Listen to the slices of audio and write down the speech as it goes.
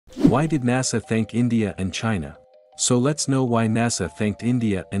Why did NASA thank India and China? So let's know why NASA thanked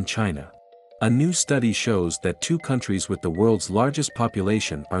India and China. A new study shows that two countries with the world's largest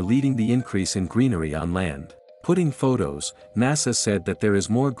population are leading the increase in greenery on land. Putting photos, NASA said that there is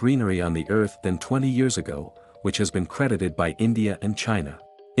more greenery on the Earth than 20 years ago, which has been credited by India and China.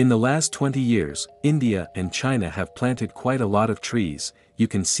 In the last 20 years, India and China have planted quite a lot of trees. You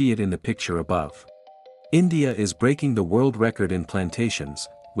can see it in the picture above. India is breaking the world record in plantations,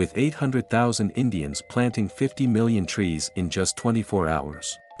 with 800,000 Indians planting 50 million trees in just 24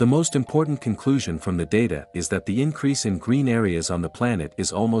 hours. The most important conclusion from the data is that the increase in green areas on the planet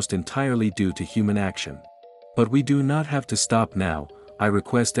is almost entirely due to human action. But we do not have to stop now. I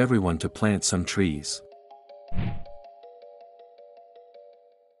request everyone to plant some trees.